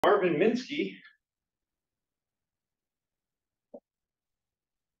Marvin Minsky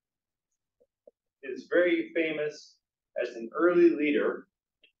is very famous as an early leader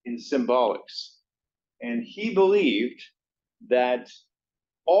in symbolics. And he believed that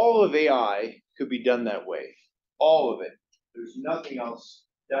all of AI could be done that way. All of it. There's nothing else.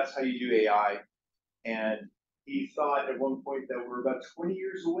 That's how you do AI. And he thought at one point that we're about 20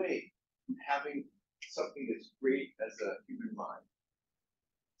 years away from having something as great as a human mind.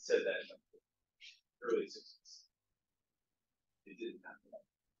 He said that in the early 60s. It didn't happen.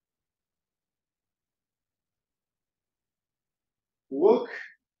 Look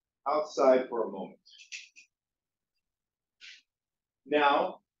outside for a moment.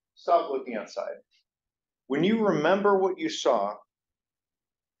 Now, stop looking outside. When you remember what you saw,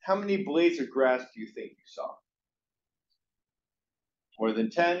 how many blades of grass do you think you saw? More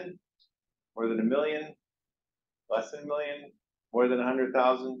than 10? More than 1 million? Less than 1 million? More than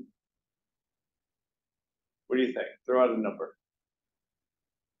 100,000? What do you think? Throw out a number.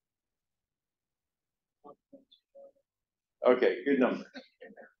 Okay, good number.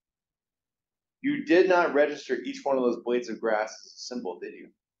 You did not register each one of those blades of grass as a symbol, did you?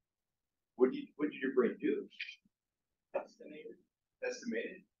 What did your brain do?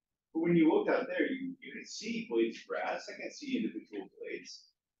 Estimated. But when you looked out there, you could see blades of grass. I can see individual blades.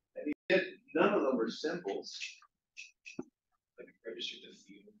 And yet none of them were symbols. Like registered the